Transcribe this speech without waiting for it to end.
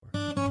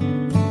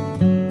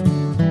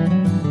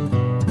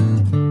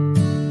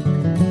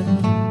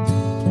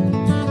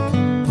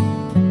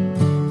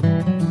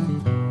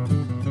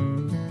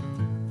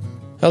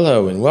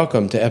Hello and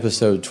welcome to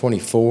episode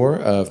 24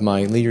 of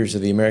my Leaders of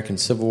the American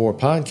Civil War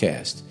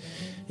podcast.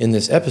 In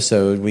this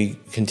episode, we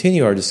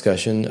continue our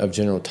discussion of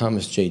General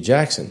Thomas J.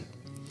 Jackson.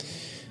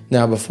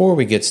 Now, before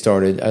we get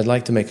started, I'd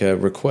like to make a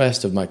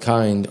request of my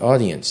kind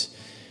audience.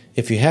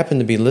 If you happen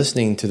to be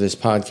listening to this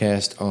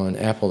podcast on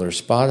Apple or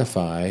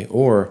Spotify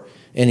or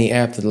any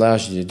app that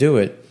allows you to do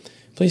it,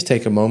 please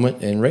take a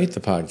moment and rate the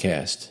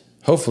podcast.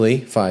 Hopefully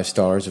 5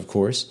 stars, of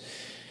course,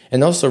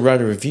 and also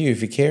write a review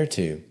if you care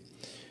to.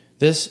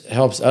 This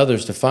helps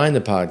others to find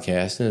the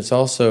podcast, and it's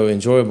also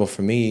enjoyable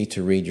for me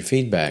to read your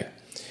feedback.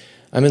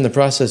 I'm in the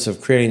process of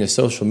creating a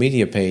social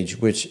media page,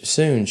 which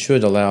soon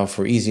should allow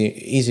for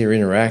easier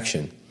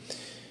interaction.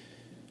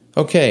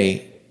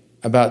 Okay,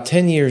 about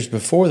 10 years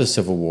before the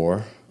Civil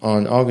War,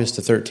 on August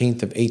the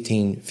 13th of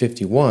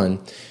 1851,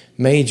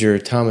 Major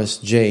Thomas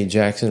J.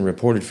 Jackson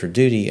reported for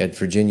duty at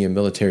Virginia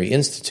Military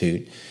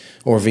Institute,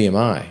 or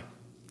VMI.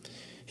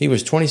 He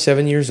was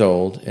 27 years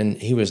old, and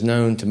he was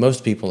known to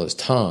most people as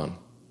Tom.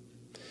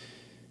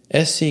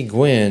 S.C.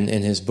 Gwynne,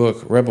 in his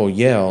book Rebel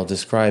Yell,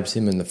 describes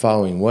him in the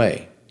following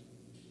way.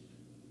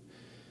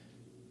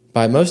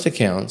 By most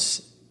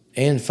accounts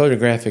and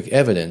photographic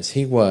evidence,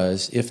 he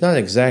was, if not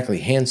exactly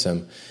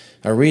handsome,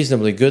 a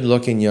reasonably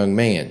good-looking young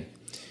man.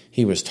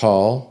 He was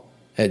tall.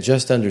 At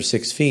just under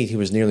 6 feet, he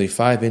was nearly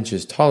 5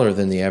 inches taller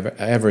than the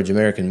average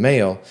American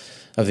male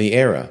of the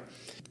era.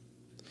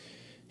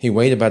 He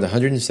weighed about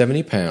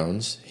 170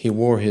 pounds. He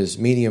wore his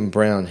medium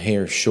brown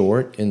hair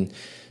short in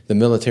the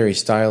military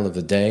style of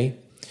the day,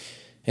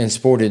 and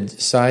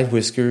sported side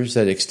whiskers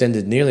that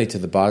extended nearly to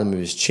the bottom of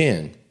his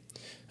chin,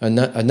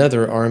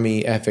 another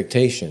Army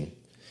affectation.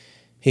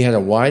 He had a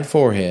wide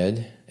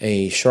forehead,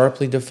 a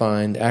sharply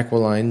defined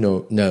aquiline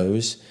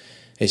nose,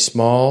 a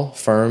small,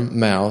 firm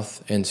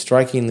mouth, and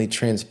strikingly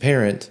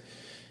transparent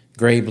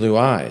gray-blue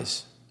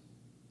eyes.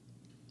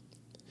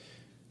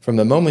 From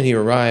the moment he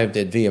arrived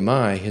at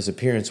VMI, his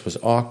appearance was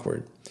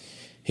awkward.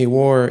 He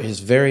wore his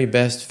very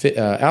best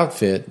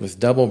outfit with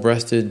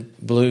double-breasted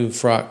blue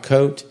frock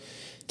coat,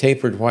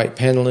 tapered white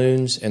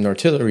pantaloons, and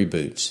artillery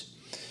boots.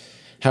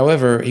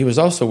 However, he was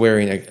also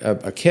wearing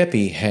a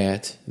kepi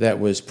hat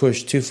that was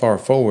pushed too far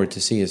forward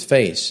to see his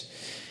face,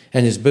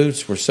 and his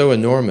boots were so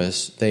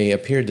enormous they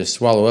appeared to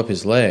swallow up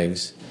his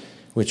legs,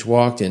 which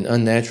walked in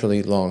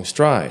unnaturally long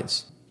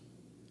strides.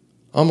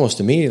 Almost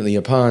immediately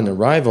upon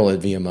arrival at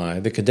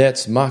VMI, the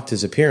cadets mocked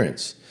his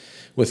appearance,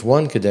 with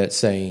one cadet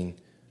saying,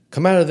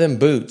 "Come out of them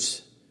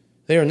boots.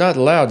 They are not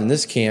allowed in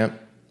this camp."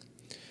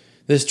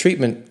 This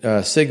treatment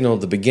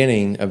signaled the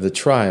beginning of the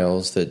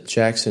trials that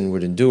Jackson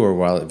would endure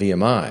while at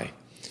VMI.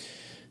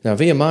 Now,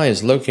 VMI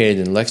is located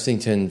in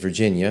Lexington,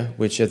 Virginia,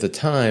 which at the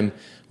time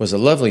was a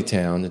lovely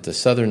town at the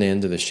southern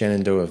end of the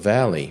Shenandoah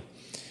Valley,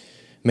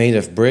 made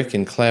of brick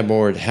and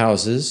clapboard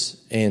houses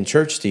and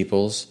church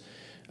steeples,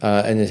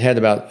 and it had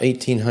about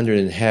 1,800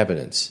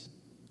 inhabitants.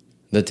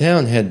 The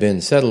town had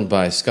been settled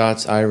by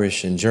Scots,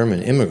 Irish, and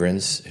German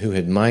immigrants who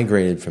had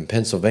migrated from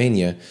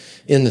Pennsylvania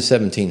in the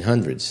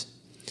 1700s.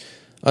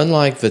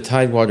 Unlike the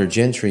Tidewater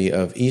gentry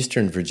of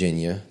eastern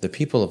Virginia, the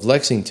people of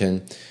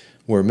Lexington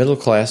were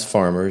middle-class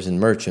farmers and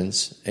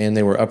merchants, and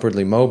they were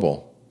upwardly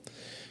mobile.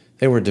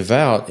 They were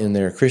devout in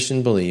their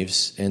Christian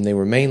beliefs, and they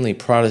were mainly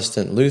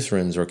Protestant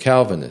Lutherans or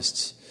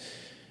Calvinists.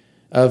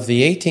 Of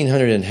the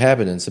 1,800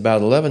 inhabitants,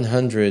 about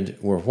 1,100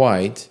 were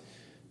white,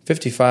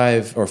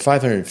 55 or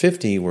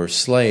 550 were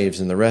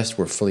slaves, and the rest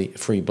were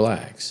free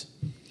blacks.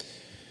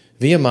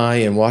 VMI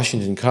and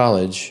Washington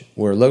College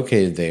were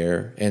located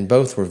there, and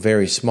both were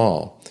very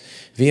small.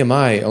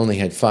 VMI only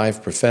had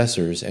 5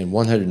 professors and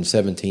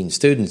 117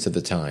 students at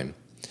the time.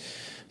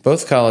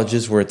 Both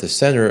colleges were at the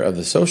center of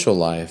the social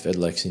life at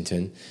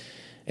Lexington,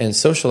 and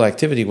social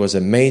activity was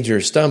a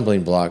major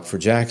stumbling block for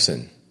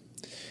Jackson.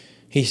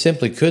 He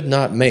simply could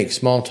not make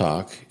small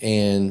talk,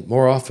 and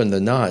more often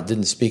than not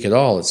didn't speak at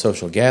all at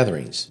social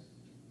gatherings.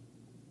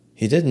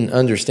 He didn't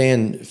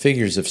understand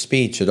figures of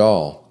speech at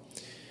all,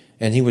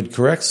 and he would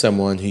correct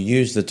someone who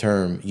used the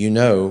term "you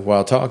know"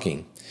 while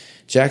talking.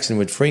 Jackson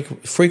would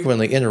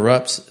frequently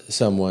interrupt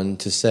someone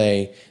to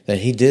say that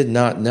he did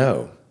not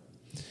know.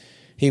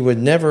 He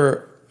would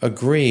never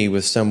agree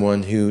with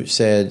someone who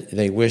said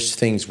they wished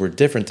things were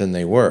different than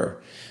they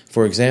were.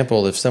 For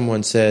example, if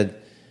someone said,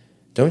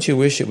 "Don't you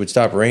wish it would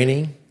stop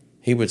raining?"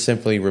 he would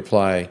simply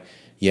reply,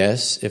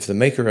 "Yes, if the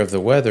maker of the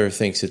weather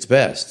thinks it's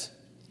best."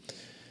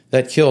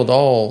 That killed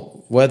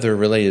all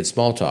weather-related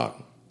small talk.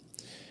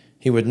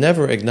 He would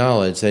never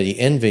acknowledge that he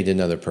envied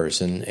another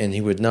person, and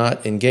he would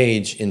not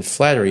engage in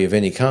flattery of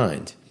any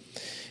kind.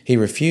 He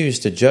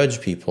refused to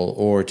judge people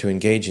or to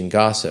engage in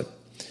gossip.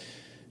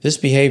 This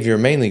behavior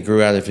mainly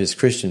grew out of his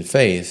Christian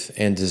faith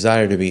and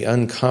desire to be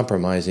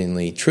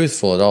uncompromisingly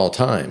truthful at all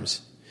times.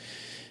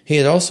 He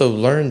had also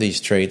learned these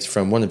traits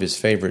from one of his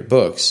favorite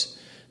books,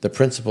 The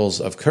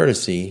Principles of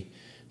Courtesy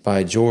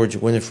by George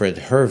Winifred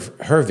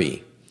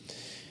Hervey.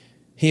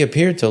 He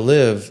appeared to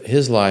live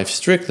his life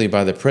strictly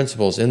by the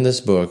principles in this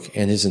book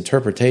and his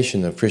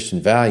interpretation of Christian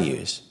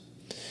values.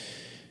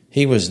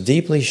 He was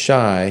deeply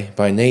shy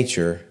by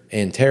nature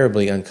and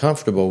terribly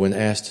uncomfortable when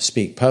asked to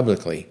speak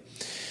publicly.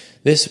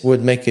 This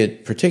would make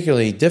it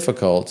particularly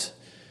difficult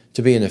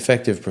to be an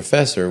effective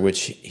professor,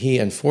 which he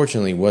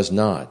unfortunately was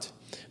not.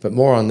 But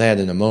more on that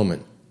in a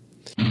moment.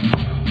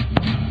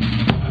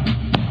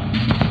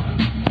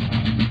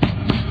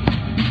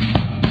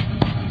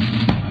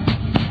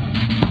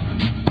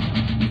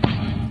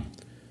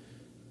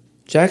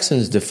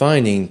 Jackson's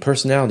defining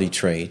personality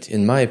trait,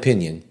 in my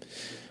opinion,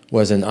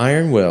 was an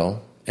iron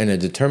will and a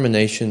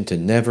determination to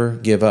never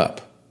give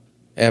up,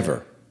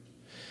 ever.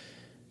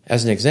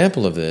 As an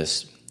example of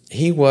this,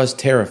 he was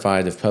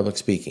terrified of public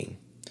speaking,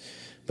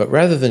 but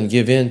rather than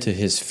give in to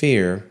his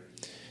fear,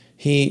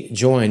 he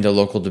joined a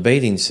local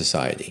debating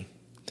society.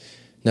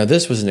 Now,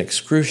 this was an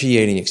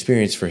excruciating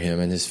experience for him,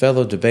 and his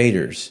fellow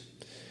debaters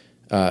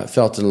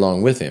felt it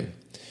along with him.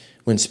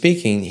 When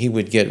speaking, he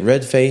would get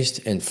red-faced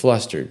and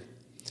flustered.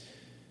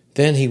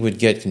 Then he would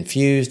get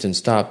confused and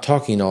stop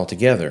talking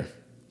altogether.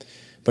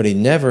 But he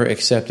never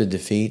accepted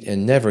defeat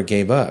and never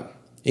gave up,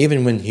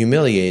 even when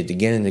humiliated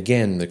again and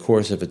again in the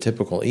course of a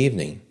typical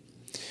evening.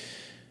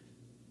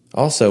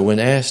 Also, when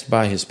asked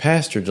by his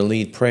pastor to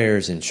lead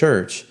prayers in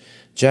church,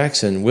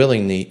 Jackson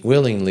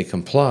willingly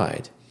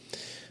complied.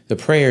 The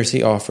prayers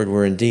he offered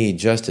were indeed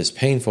just as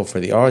painful for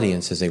the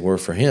audience as they were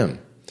for him.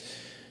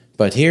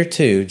 But here,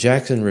 too,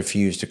 Jackson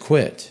refused to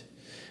quit.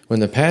 When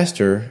the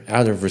pastor,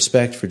 out of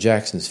respect for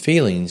Jackson's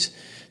feelings,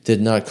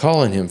 did not call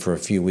on him for a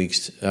few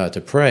weeks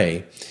to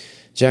pray,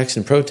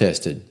 Jackson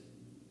protested.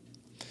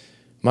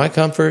 "My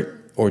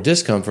comfort or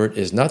discomfort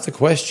is not the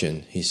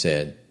question," he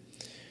said.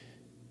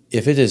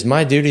 "If it is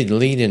my duty to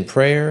lead in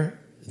prayer,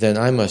 then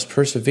I must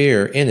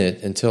persevere in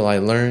it until I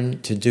learn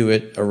to do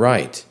it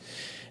aright,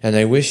 and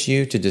I wish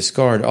you to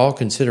discard all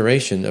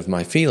consideration of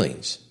my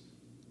feelings."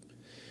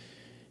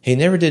 He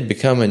never did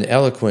become an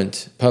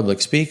eloquent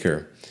public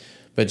speaker,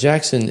 but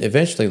Jackson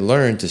eventually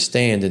learned to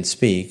stand and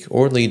speak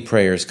or lead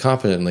prayers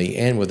competently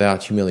and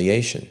without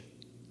humiliation.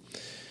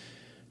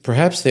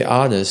 Perhaps the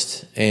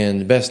oddest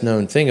and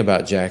best-known thing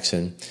about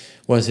Jackson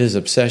was his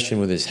obsession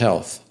with his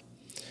health.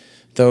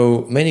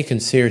 Though many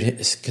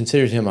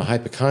considered him a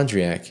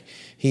hypochondriac,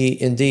 he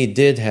indeed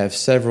did have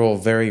several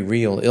very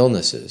real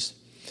illnesses.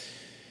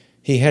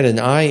 He had an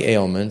eye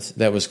ailment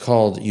that was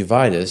called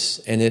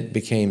uveitis, and it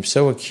became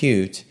so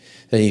acute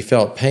that he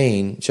felt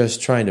pain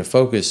just trying to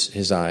focus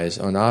his eyes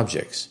on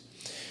objects.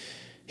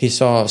 He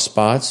saw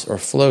spots or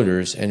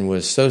floaters and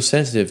was so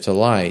sensitive to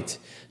light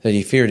that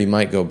he feared he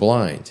might go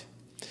blind.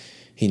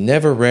 He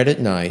never read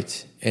at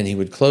night, and he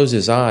would close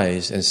his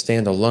eyes and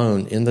stand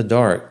alone in the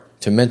dark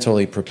to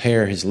mentally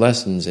prepare his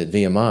lessons at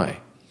VMI.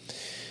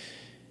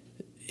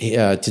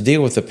 To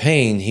deal with the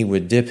pain, he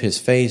would dip his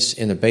face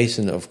in a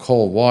basin of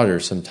cold water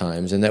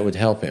sometimes, and that would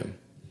help him.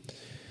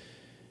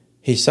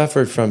 He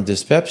suffered from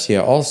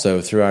dyspepsia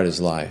also throughout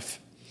his life.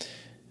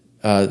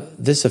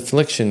 This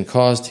affliction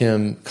caused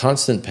him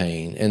constant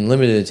pain and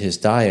limited his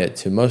diet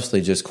to mostly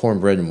just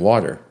cornbread and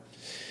water.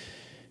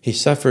 He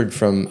suffered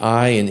from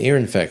eye and ear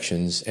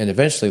infections and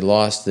eventually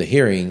lost the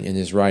hearing in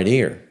his right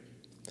ear.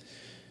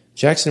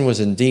 Jackson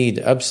was indeed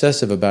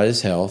obsessive about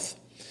his health.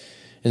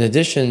 In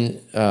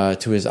addition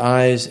to his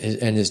eyes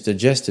and his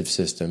digestive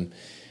system,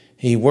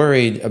 he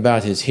worried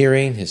about his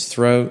hearing, his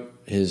throat,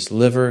 his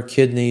liver,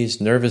 kidneys,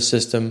 nervous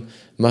system,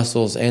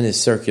 muscles, and his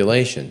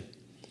circulation.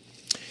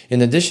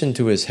 In addition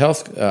to his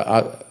health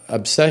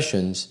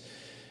obsessions,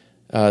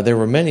 there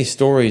were many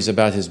stories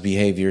about his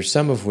behavior,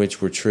 some of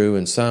which were true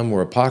and some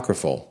were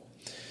apocryphal.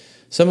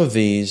 Some of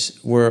these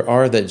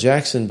are that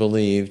Jackson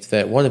believed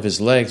that one of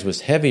his legs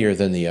was heavier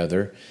than the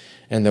other,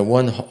 and that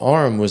one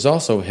arm was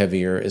also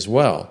heavier as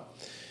well.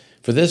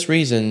 For this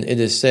reason, it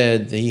is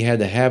said that he had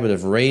the habit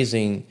of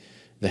raising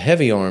the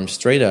heavy arm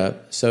straight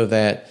up so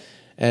that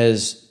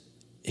as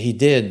he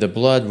did, the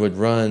blood would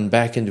run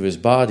back into his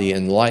body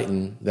and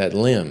lighten that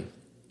limb.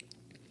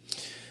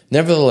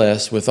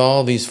 Nevertheless, with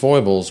all these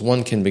foibles,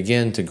 one can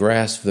begin to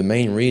grasp the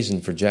main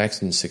reason for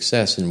Jackson's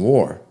success in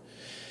war.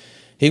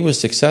 He was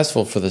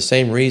successful for the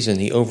same reason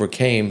he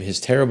overcame his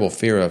terrible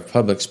fear of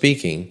public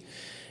speaking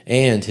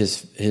and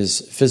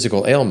his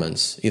physical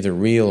ailments, either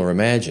real or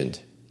imagined.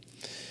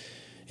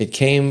 It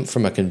came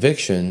from a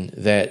conviction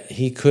that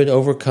he could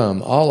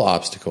overcome all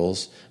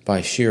obstacles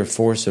by sheer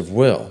force of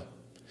will.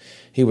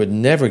 He would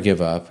never give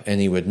up,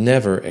 and he would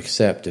never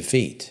accept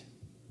defeat.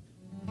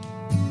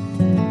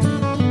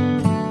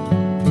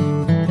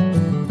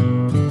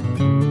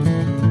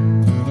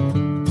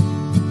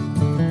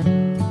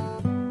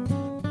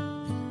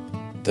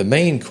 The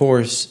main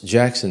course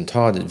Jackson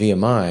taught at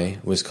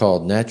VMI was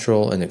called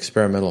Natural and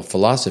Experimental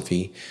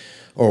Philosophy,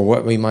 or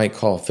what we might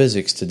call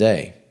physics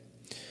today.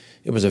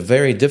 It was a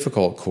very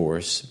difficult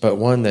course, but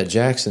one that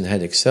Jackson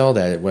had excelled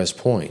at West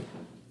Point.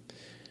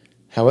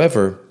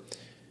 However,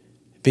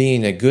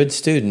 being a good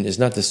student is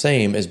not the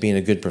same as being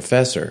a good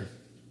professor.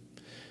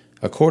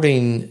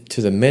 According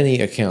to the many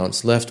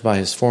accounts left by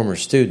his former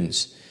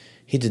students,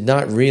 he did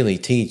not really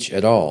teach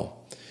at all.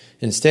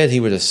 Instead, he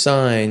would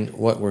assign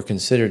what were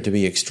considered to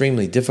be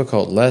extremely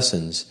difficult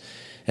lessons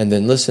and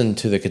then listen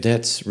to the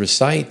cadets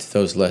recite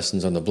those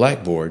lessons on the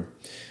blackboard,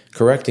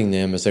 correcting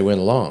them as they went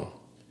along.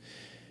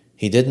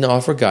 He didn't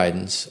offer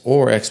guidance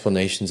or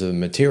explanations of the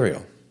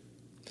material.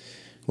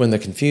 When the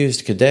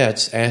confused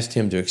cadets asked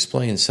him to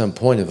explain some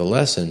point of the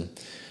lesson,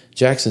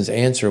 Jackson's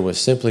answer was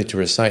simply to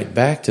recite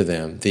back to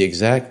them the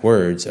exact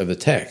words of the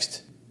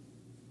text.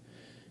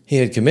 He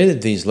had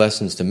committed these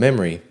lessons to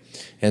memory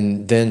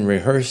and then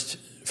rehearsed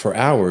for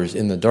hours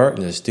in the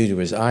darkness due to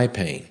his eye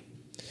pain.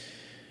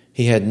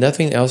 He had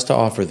nothing else to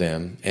offer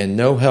them and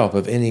no help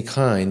of any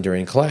kind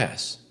during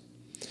class.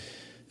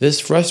 This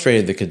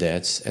frustrated the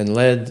cadets and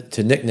led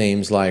to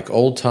nicknames like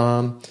Old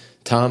Tom,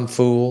 Tom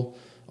Fool,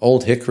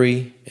 Old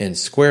Hickory, and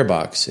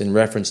Squarebox in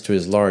reference to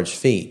his large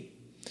feet.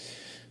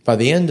 By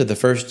the end of the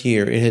first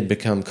year, it had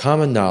become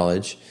common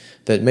knowledge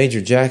that Major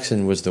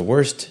Jackson was the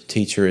worst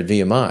teacher at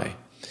VMI.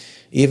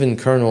 Even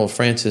Colonel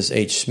Francis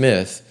H.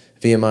 Smith,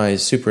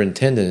 VMI's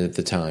superintendent at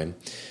the time,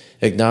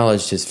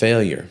 acknowledged his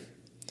failure.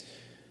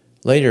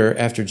 Later,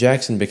 after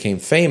Jackson became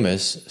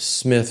famous,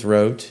 Smith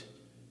wrote,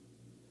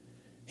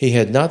 "He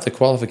had not the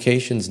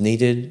qualifications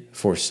needed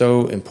for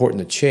so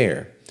important a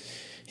chair.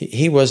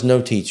 He was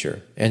no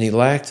teacher, and he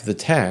lacked the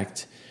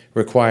tact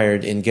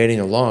required in getting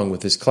along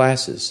with his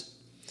classes.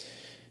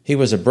 He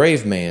was a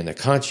brave man, a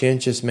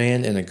conscientious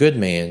man, and a good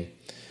man,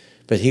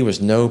 but he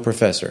was no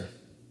professor."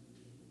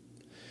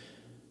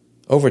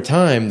 Over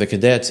time, the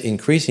cadets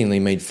increasingly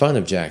made fun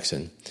of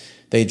Jackson.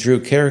 They drew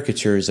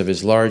caricatures of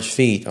his large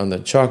feet on the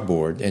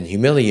chalkboard and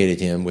humiliated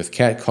him with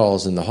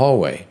catcalls in the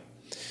hallway.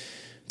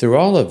 Through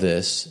all of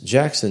this,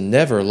 Jackson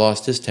never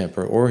lost his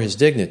temper or his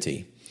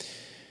dignity.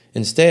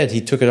 Instead,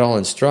 he took it all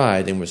in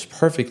stride and was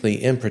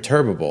perfectly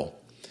imperturbable.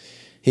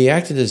 He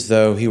acted as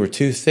though he were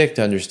too thick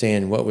to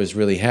understand what was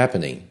really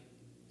happening.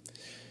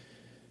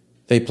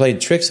 "They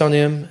played tricks on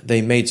him,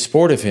 they made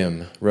sport of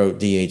him," wrote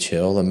D.H.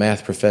 Hill, a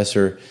math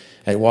professor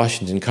at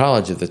Washington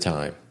College at the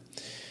time.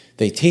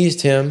 "They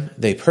teased him,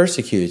 they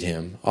persecuted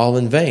him, all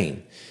in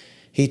vain.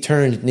 He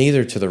turned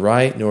neither to the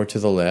right nor to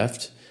the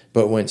left,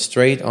 but went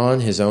straight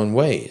on his own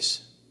ways."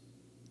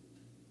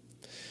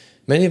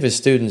 Many of his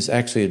students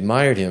actually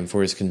admired him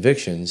for his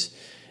convictions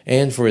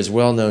and for his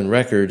well-known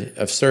record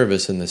of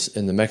service in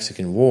the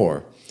Mexican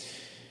War.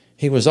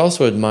 He was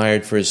also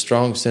admired for his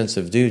strong sense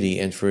of duty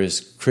and for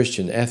his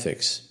Christian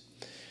ethics.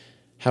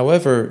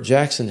 However,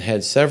 Jackson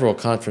had several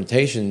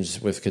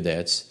confrontations with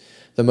cadets,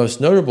 the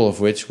most notable of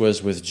which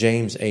was with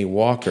James A.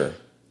 Walker.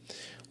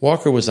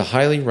 Walker was a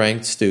highly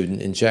ranked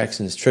student in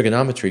Jackson's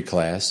trigonometry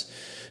class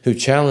who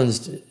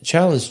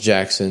challenged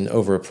Jackson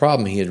over a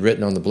problem he had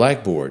written on the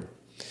blackboard.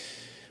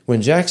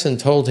 When Jackson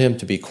told him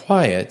to be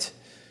quiet,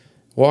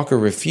 Walker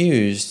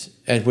refused,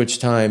 at which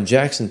time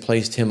Jackson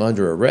placed him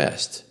under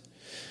arrest.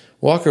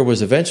 Walker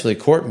was eventually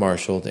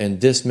court-martialed and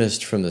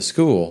dismissed from the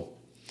school.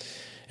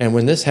 And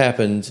when this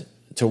happened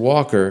to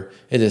Walker,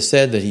 it is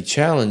said that he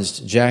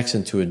challenged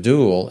Jackson to a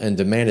duel and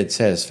demanded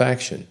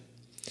satisfaction.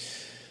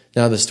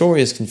 Now, the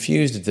story is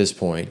confused at this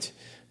point,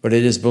 but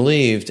it is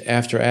believed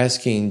after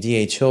asking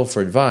D.H. Hill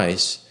for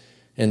advice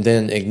and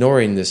then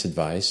ignoring this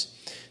advice,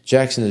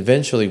 Jackson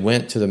eventually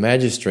went to the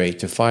magistrate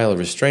to file a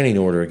restraining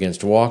order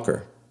against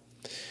Walker.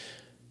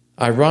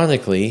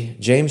 Ironically,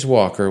 James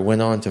Walker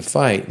went on to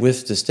fight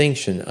with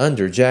distinction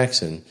under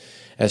Jackson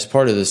as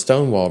part of the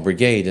Stonewall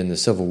Brigade in the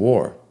Civil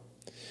War.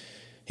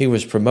 He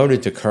was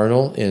promoted to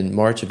colonel in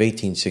March of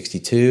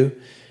 1862,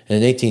 and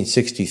in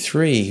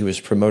 1863 he was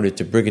promoted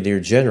to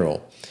brigadier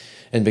general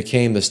and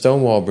became the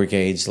Stonewall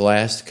Brigade's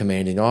last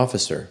commanding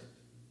officer.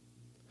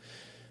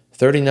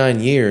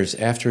 39 years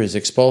after his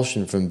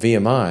expulsion from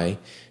VMI,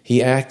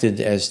 he acted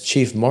as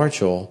chief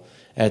marshal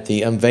at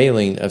the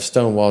unveiling of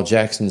Stonewall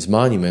Jackson's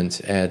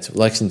monument at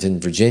Lexington,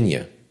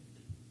 Virginia.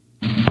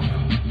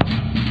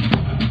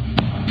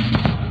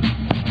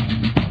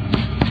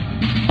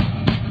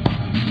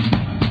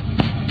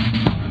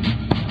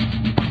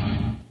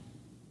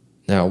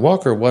 Now,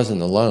 Walker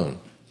wasn't alone.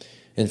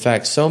 In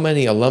fact, so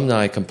many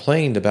alumni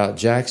complained about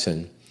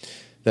Jackson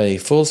that a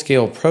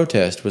full-scale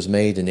protest was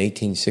made in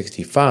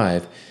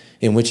 1865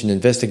 in which an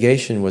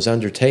investigation was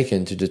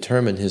undertaken to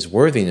determine his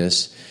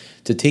worthiness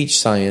to teach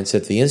science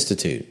at the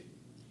Institute.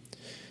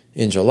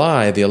 In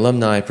July, the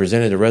alumni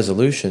presented a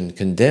resolution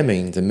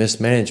condemning the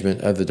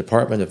mismanagement of the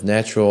Department of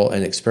Natural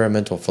and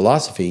Experimental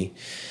Philosophy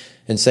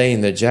and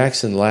saying that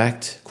Jackson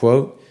lacked,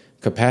 quote,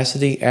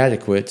 "capacity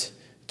adequate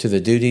to the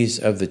duties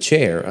of the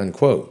chair,"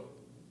 unquote.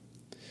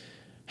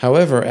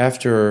 However,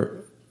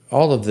 after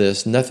all of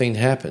this, nothing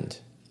happened.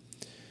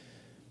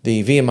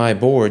 The VMI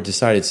board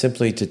decided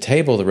simply to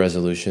table the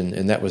resolution,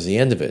 and that was the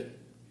end of it.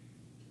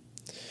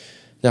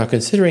 Now,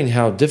 considering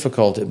how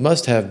difficult it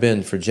must have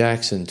been for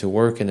Jackson to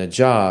work in a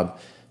job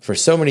for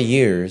so many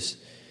years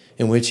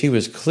in which he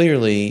was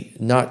clearly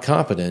not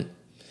competent,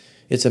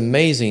 it's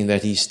amazing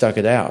that he stuck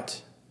it out.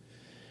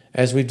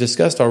 As we've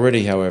discussed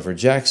already, however,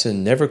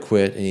 Jackson never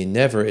quit and he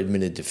never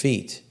admitted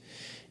defeat,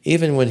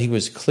 even when he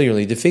was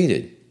clearly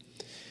defeated.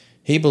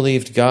 He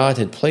believed God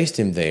had placed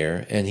him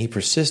there, and he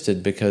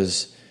persisted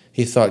because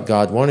he thought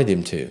God wanted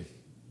him to.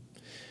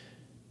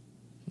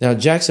 Now,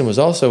 Jackson was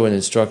also an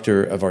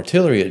instructor of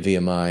artillery at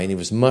VMI, and he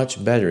was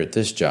much better at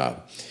this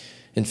job.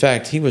 In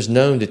fact, he was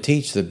known to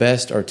teach the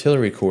best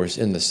artillery course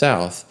in the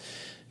South,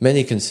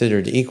 many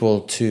considered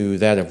equal to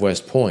that of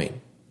West Point.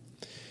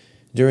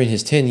 During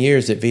his 10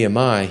 years at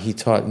VMI, he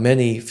taught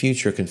many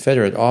future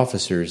Confederate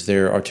officers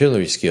their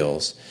artillery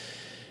skills.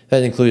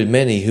 That included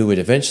many who would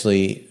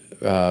eventually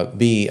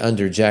be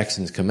under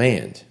Jackson's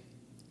command.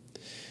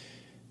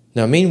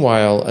 Now,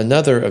 meanwhile,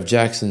 another of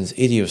Jackson's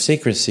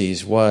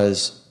idiosyncrasies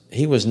was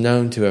he was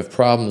known to have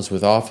problems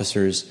with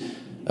officers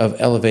of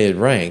elevated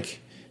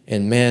rank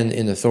and men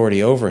in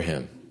authority over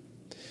him.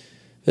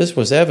 This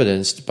was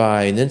evidenced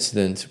by an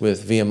incident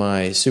with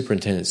VMI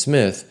Superintendent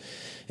Smith,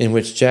 in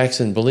which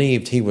Jackson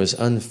believed he was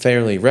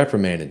unfairly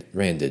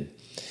reprimanded.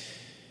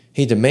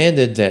 He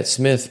demanded that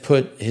Smith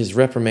put his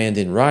reprimand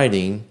in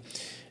writing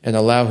and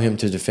allow him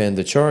to defend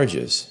the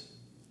charges.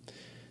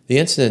 The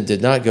incident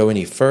did not go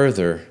any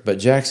further, but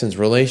Jackson's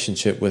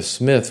relationship with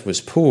Smith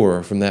was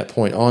poor from that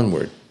point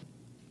onward.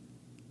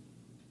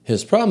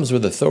 His problems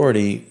with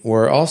authority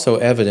were also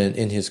evident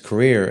in his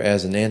career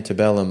as an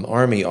antebellum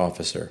Army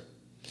officer.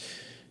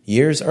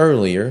 Years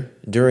earlier,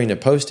 during a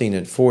posting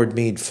at Fort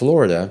Meade,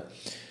 Florida,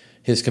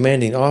 his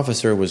commanding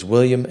officer was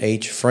William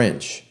H.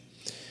 French.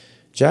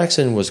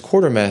 Jackson was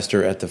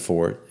quartermaster at the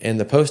fort, and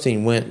the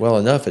posting went well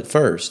enough at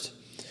first.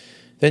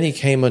 Then he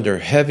came under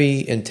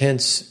heavy,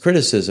 intense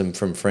criticism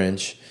from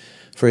French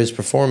for his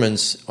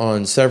performance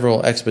on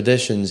several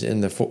expeditions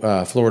in the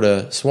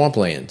Florida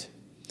swampland.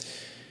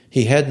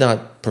 He had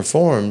not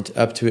performed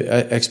up to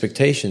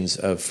expectations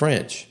of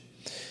French.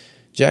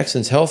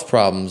 Jackson's health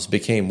problems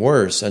became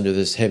worse under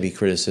this heavy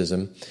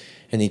criticism,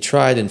 and he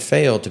tried and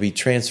failed to be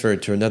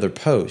transferred to another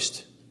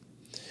post.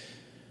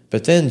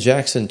 But then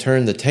Jackson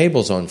turned the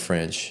tables on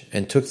French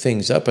and took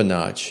things up a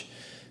notch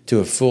to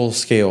a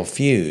full-scale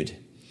feud.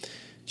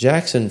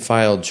 Jackson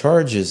filed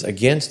charges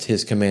against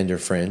his commander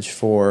French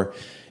for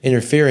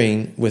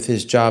interfering with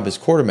his job as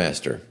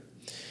quartermaster,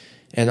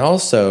 and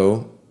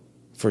also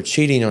for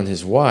cheating on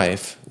his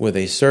wife with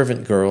a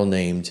servant girl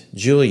named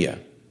Julia.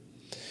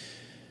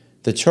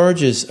 The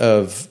charges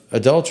of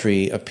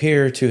adultery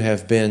appear to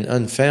have been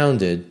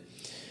unfounded,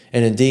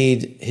 and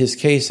indeed his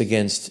case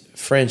against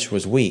French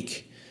was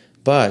weak,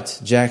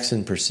 but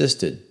Jackson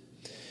persisted.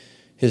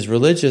 His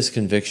religious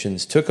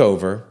convictions took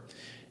over,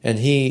 and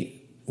he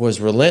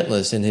was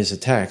relentless in his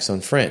attacks on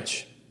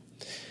French.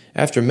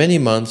 After many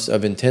months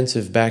of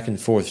intensive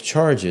back-and-forth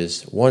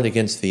charges, one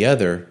against the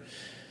other,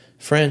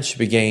 French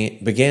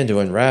began to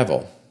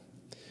unravel.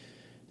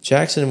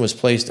 Jackson was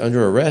placed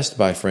under arrest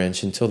by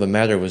French until the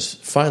matter was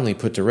finally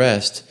put to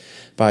rest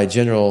by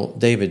General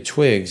David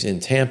Twiggs in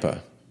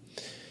Tampa.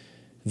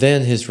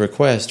 Then his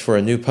request for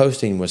a new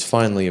posting was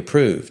finally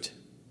approved.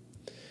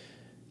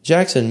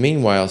 Jackson,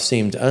 meanwhile,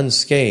 seemed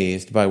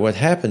unscathed by what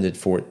happened at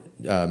Fort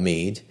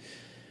Meade,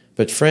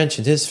 but French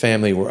and his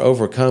family were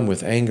overcome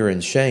with anger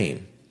and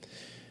shame.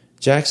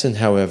 Jackson,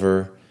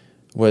 however,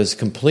 was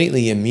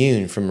completely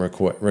immune from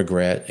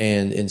regret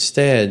and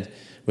instead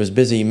was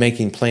busy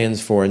making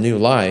plans for a new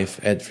life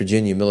at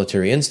Virginia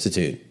Military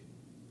Institute.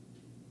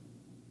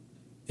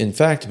 In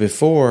fact,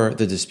 before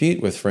the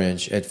dispute with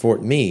French at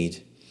Fort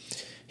Meade,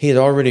 he had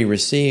already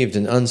received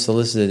an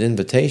unsolicited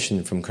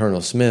invitation from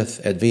Colonel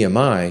Smith at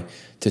VMI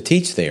to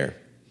teach there.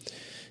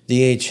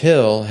 D.H.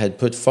 Hill had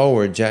put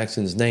forward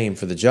Jackson's name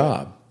for the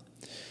job.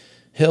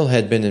 Hill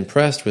had been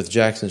impressed with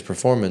Jackson's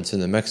performance in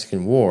the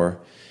Mexican War,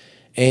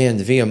 and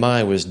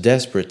VMI was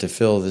desperate to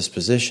fill this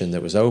position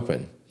that was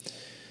open.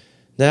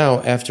 Now,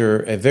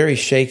 after a very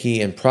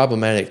shaky and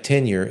problematic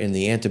tenure in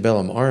the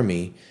antebellum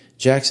Army,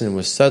 Jackson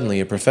was suddenly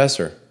a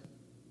professor.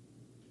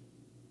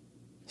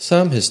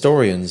 Some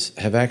historians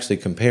have actually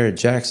compared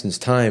Jackson's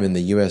time in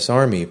the U.S.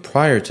 Army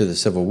prior to the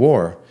Civil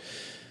War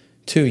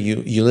to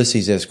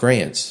Ulysses S.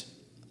 Grant's.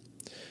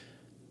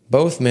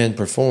 Both men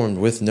performed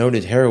with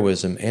noted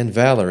heroism and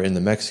valor in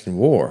the Mexican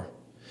War.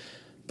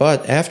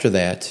 But after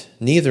that,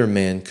 neither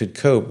man could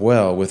cope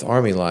well with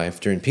Army life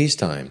during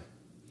peacetime.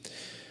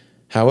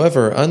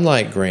 However,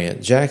 unlike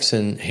Grant,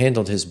 Jackson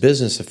handled his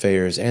business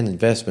affairs and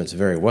investments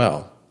very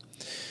well.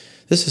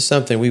 This is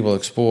something we will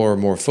explore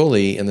more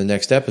fully in the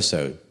next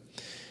episode.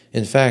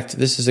 In fact,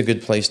 this is a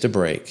good place to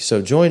break.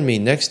 So join me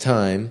next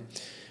time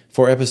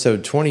for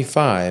episode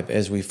 25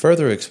 as we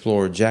further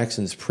explore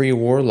Jackson's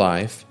pre-war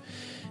life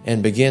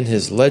and begin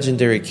his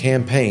legendary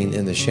campaign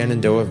in the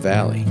Shenandoah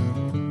Valley.